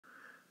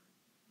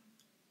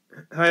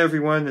Hi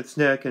everyone, it's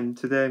Nick, and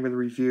today I'm going to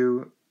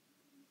review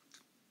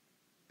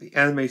the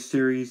anime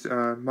series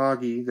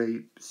Magi,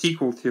 the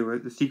sequel to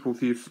it, the sequel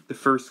to the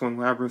first one,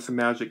 Labyrinth of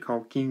Magic,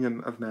 called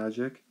Kingdom of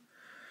Magic.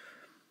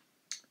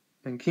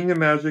 And Kingdom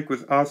Magic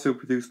was also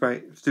produced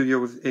by studio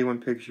was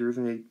A1 Pictures,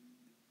 and they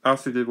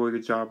also did a really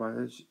good job on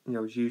it,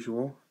 as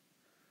usual.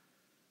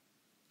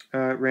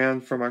 It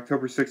ran from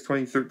October 6,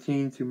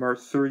 2013 to March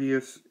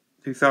 30th,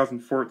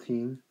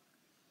 2014.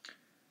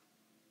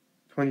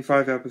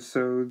 25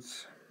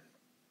 episodes,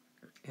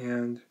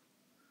 and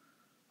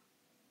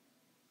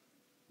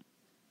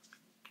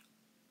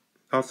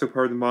also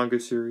part of the manga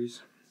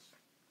series.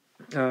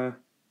 So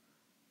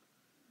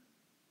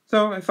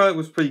I thought it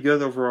was pretty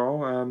good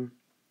overall.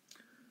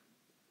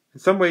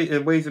 In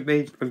ways it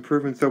made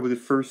improvements over the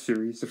first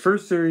series. The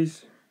first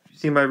series, if you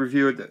see my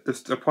review,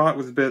 the plot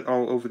was a bit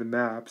all over the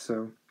map,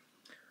 so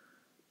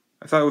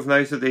I thought it was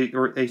nice that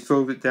they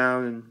slowed it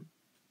down and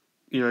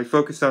they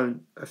focused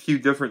on a few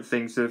different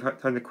things that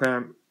have time to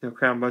cram a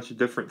bunch of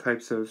different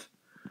types of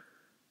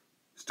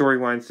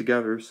storylines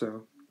together.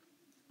 So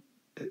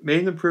it made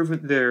an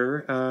improvement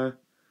there.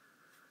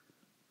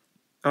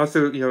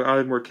 Also,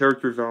 added more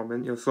character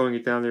development. Slowing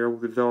it down, they were able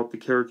to develop the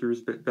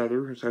characters a bit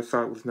better, which I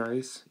thought was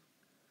nice.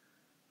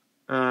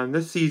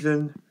 This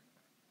season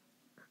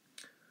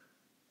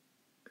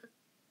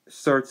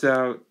starts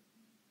out.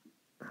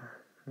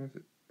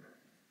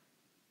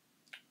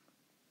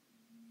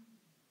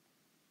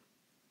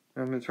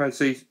 I'm going to try to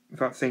say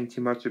without saying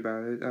too much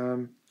about it.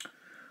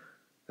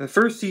 The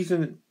first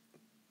season,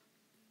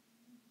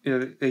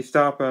 they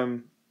stop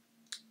an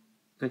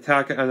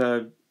attack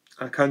on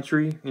a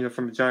country,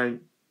 from a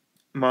giant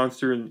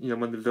monster, and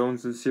one of the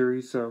villains of the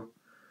series. So,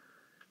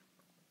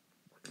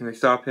 and they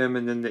stop him,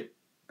 and then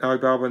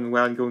Alibaba and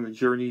Aladdin go on a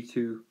journey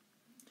to,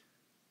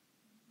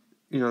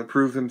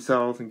 improve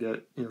themselves and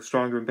get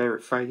stronger and better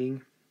at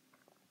fighting.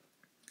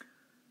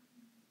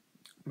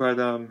 But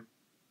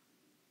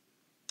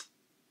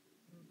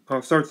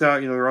it starts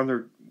out, they're on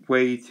their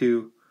way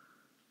to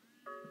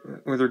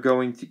where they're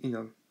going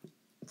to,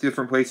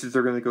 different places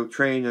they're going to go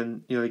train,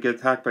 and they get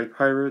attacked by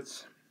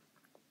pirates.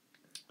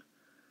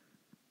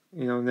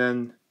 And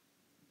then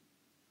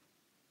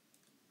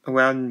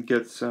Aladdin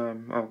gets it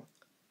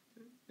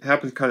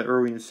happens kind of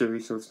early in the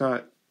series, so it's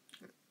not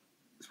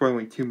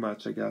spoiling too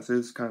much, I guess. It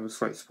is kind of a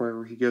slight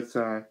spoiler. He gets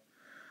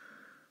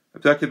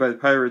abducted by the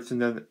pirates, and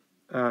then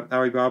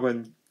Alibaba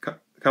and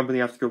company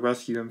have to go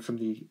rescue him from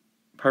the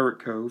pirate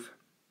cove.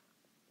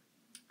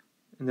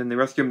 And then they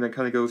rescue him, and then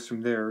kind of goes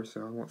from there,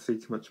 so I won't say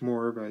too much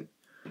more, but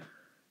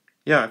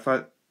yeah, I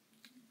thought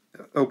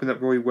it opened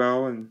up really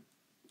well, and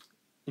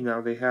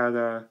they had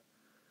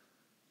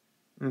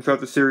and throughout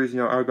the series,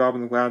 Alibaba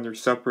and Aladdin are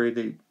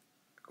separated.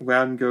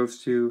 Aladdin goes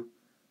to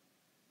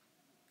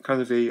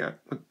kind of the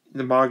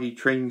Magi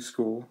training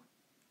school.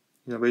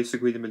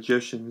 Basically the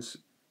magicians.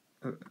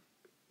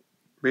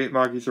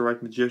 Magis are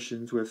like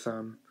magicians with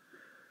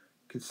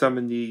can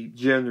summon the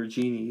jinn or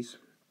genies.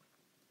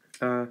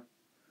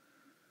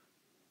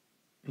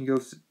 He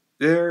goes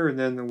there, and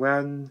then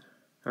Aladdin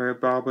or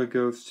Alibaba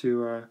goes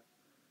to where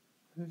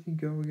did he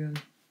go again?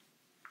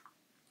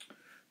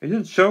 It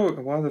didn't show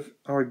a lot of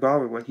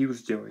Alibaba what he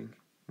was doing.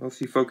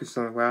 Mostly focused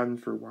on Aladdin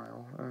for a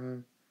while.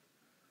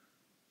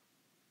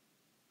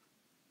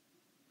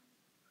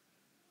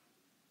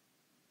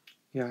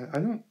 Yeah,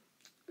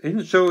 they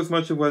didn't show as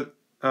much of what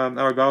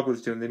Alibaba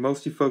was doing. They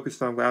mostly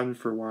focused on Aladdin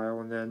for a while,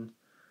 and then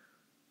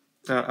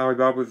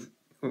Alibaba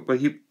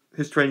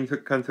his training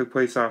kind of took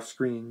place off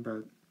screen,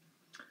 but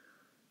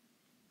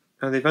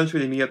they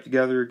eventually meet up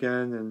together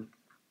again, and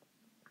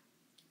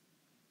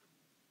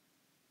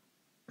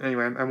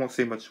anyway, I won't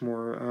say much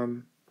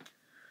more.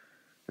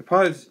 The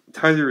plot is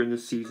tighter in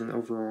this season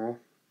overall.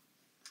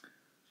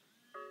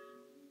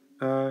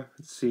 Let's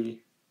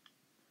see.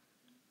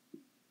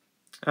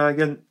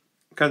 Again,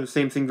 kind of the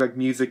same things like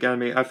music,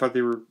 anime. I thought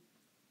they were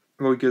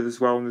really good as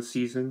well in this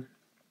season.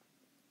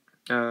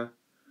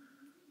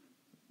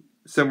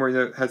 Somewhere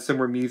that had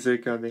similar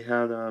music. They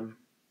had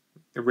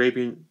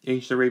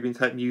ancient Arabian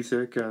type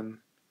music.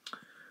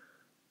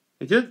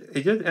 It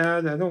did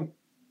add. I don't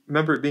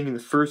remember it being in the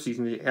first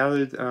season. They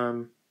added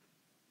some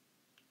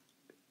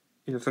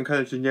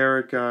kind of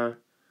generic. Well,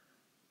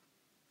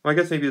 I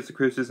guess maybe it's a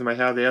criticism I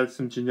had. They added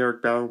some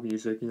generic battle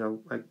music.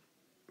 Like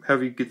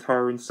heavy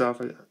guitar and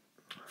stuff. I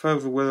thought it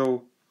was a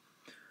little.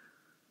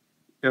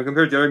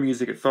 Compared to other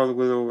music, it felt a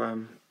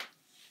little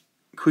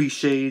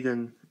cliched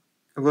and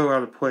a little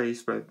out of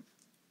place, but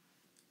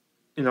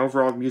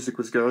overall the music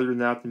was good. Other than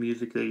that, the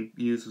music they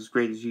used was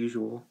great as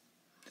usual.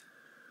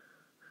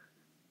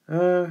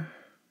 So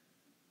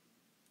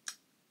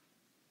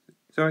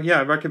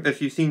yeah,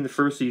 if you've seen the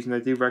first season, I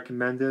do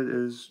recommend it. It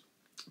is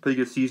a pretty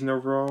good season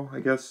overall. I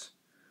guess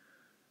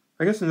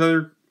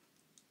another.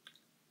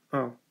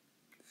 Oh,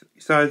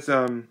 besides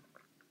the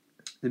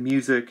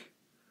music.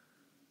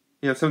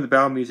 Some of the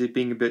battle music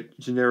being a bit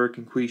generic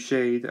and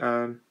cliched.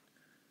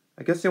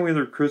 I guess the only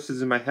other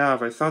criticism I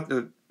have, I thought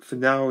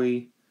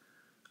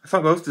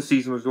most of the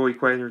season was really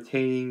quite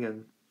entertaining,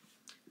 and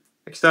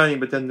exciting,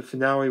 but then the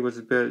finale was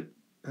a bit,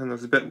 I don't know, it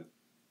was a bit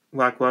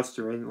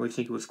lackluster. I didn't really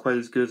think it was quite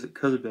as good as it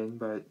could have been,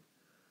 but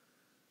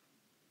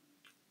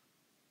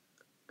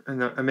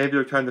and maybe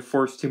they're trying to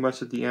force too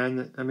much at the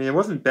end. I mean, it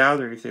wasn't bad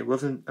or anything. It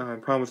wasn't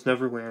Promised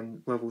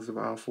Neverland levels of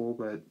awful,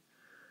 but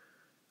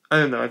I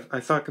don't know. I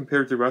thought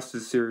compared to the rest of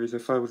the series, I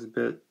thought it was a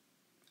bit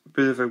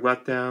of a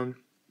letdown.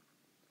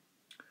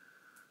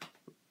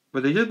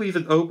 But they did leave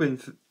it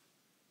open.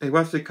 They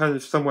left it kind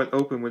of somewhat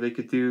open where they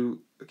could do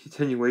a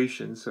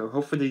continuation. So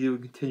hopefully they do a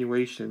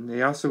continuation.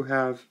 They also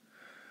have,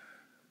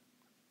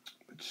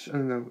 which I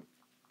don't know,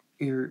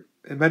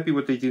 it might be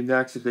what they do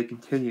next if they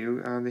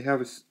continue. They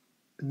have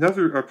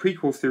another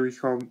prequel series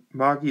called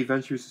Magi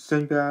Adventures of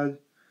Sinbad.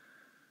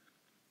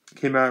 It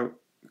came out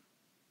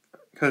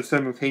kind of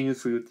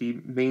simultaneously with the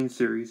main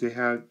series. It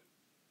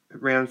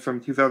ran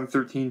from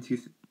 2013 to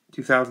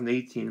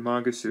 2018, the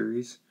manga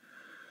series.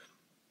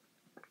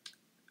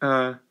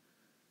 I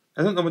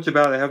don't know much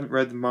about it. I haven't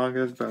read the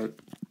mangas, but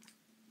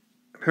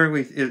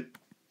apparently it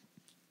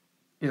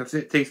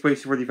takes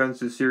place before the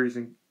events of the series,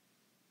 and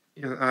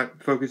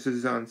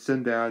focuses on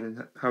Sinbad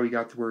and how he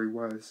got to where he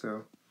was.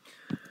 So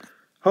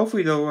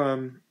hopefully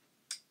they'll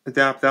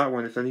adapt that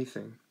one, if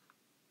anything.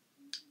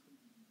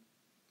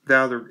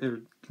 That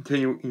or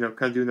continue, kind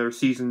of do another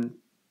season.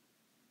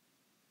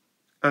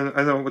 I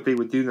don't know what they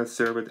would do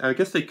necessarily, but I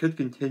guess they could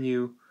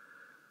continue.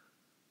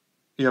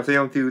 If they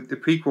don't do the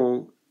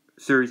prequel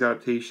series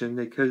adaptation,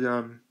 they could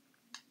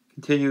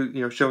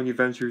continue, showing the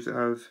adventures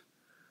of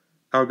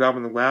Algab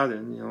and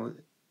Aladdin,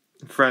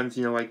 friends,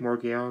 like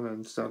Morgiana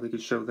and stuff. They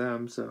could show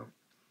them. So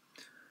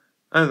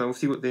I don't know. We'll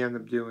see what they end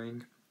up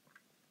doing.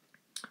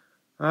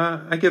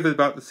 I give it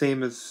about the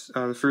same as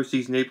the first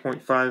season,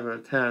 8.5 out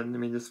of 10. I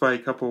mean, despite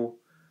a couple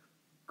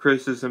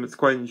criticism, it's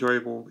quite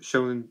enjoyable.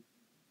 Showing,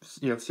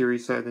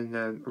 series set in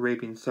an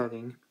Arabian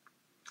setting.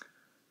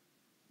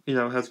 It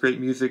has great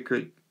music,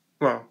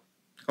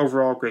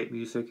 overall great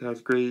music. It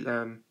has great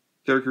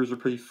characters are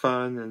pretty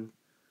fun,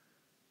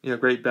 and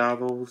great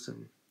battles,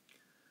 and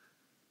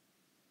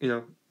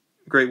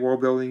great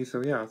world building.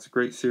 So yeah, it's a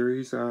great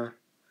series.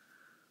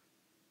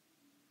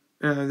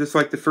 Just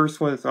like the first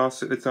one, it's on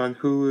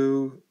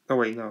Hulu. Oh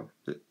wait, no.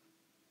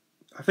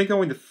 I think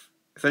only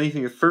if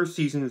anything, the first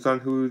season is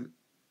on Hulu.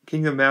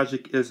 Kingdom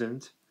Magic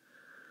isn't.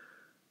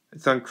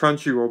 It's on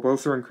Crunchyroll.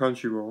 Both are on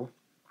Crunchyroll.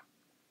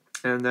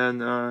 And then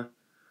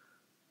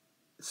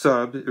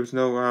subbed. There's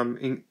no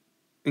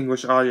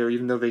English audio,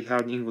 even though they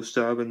had an English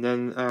dub. And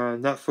then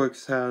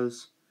Netflix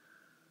has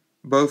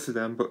both of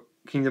them, but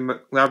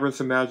Labyrinth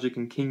of Magic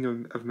and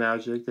Kingdom of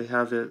Magic. They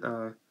have it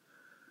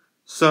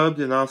subbed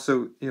and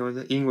also,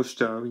 the English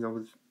dub,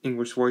 with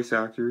English voice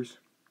actors.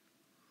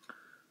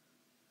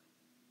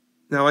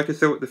 Now, like I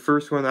said with the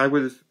first one, I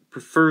would have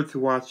preferred to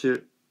watch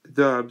it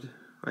dubbed,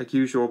 like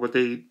usual, but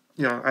I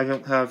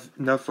don't have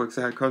Netflix.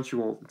 I had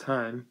Crunchyroll at the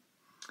time.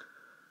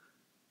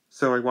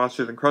 So I watched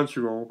it on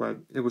Crunchyroll, but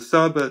it was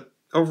subbed, but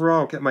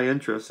overall it kept my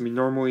interest. I mean,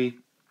 normally,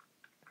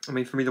 for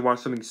me to watch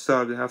something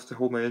subbed, it has to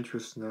hold my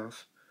interest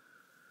enough.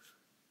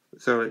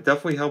 So it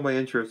definitely held my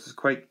interest. It's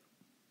quite,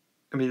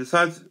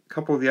 besides a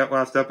couple of the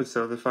last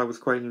episodes, I thought it was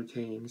quite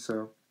entertaining.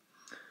 So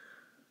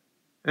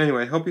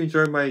anyway, I hope you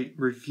enjoyed my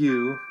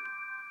review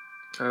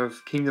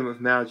of Kingdom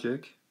of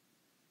Magic.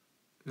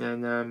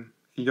 And if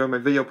you enjoyed my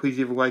video, please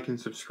leave a like and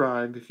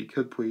subscribe if you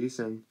could, please.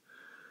 And,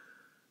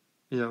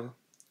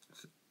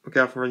 look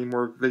out for any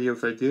more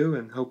videos I do,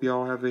 and hope you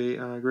all have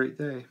a great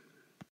day.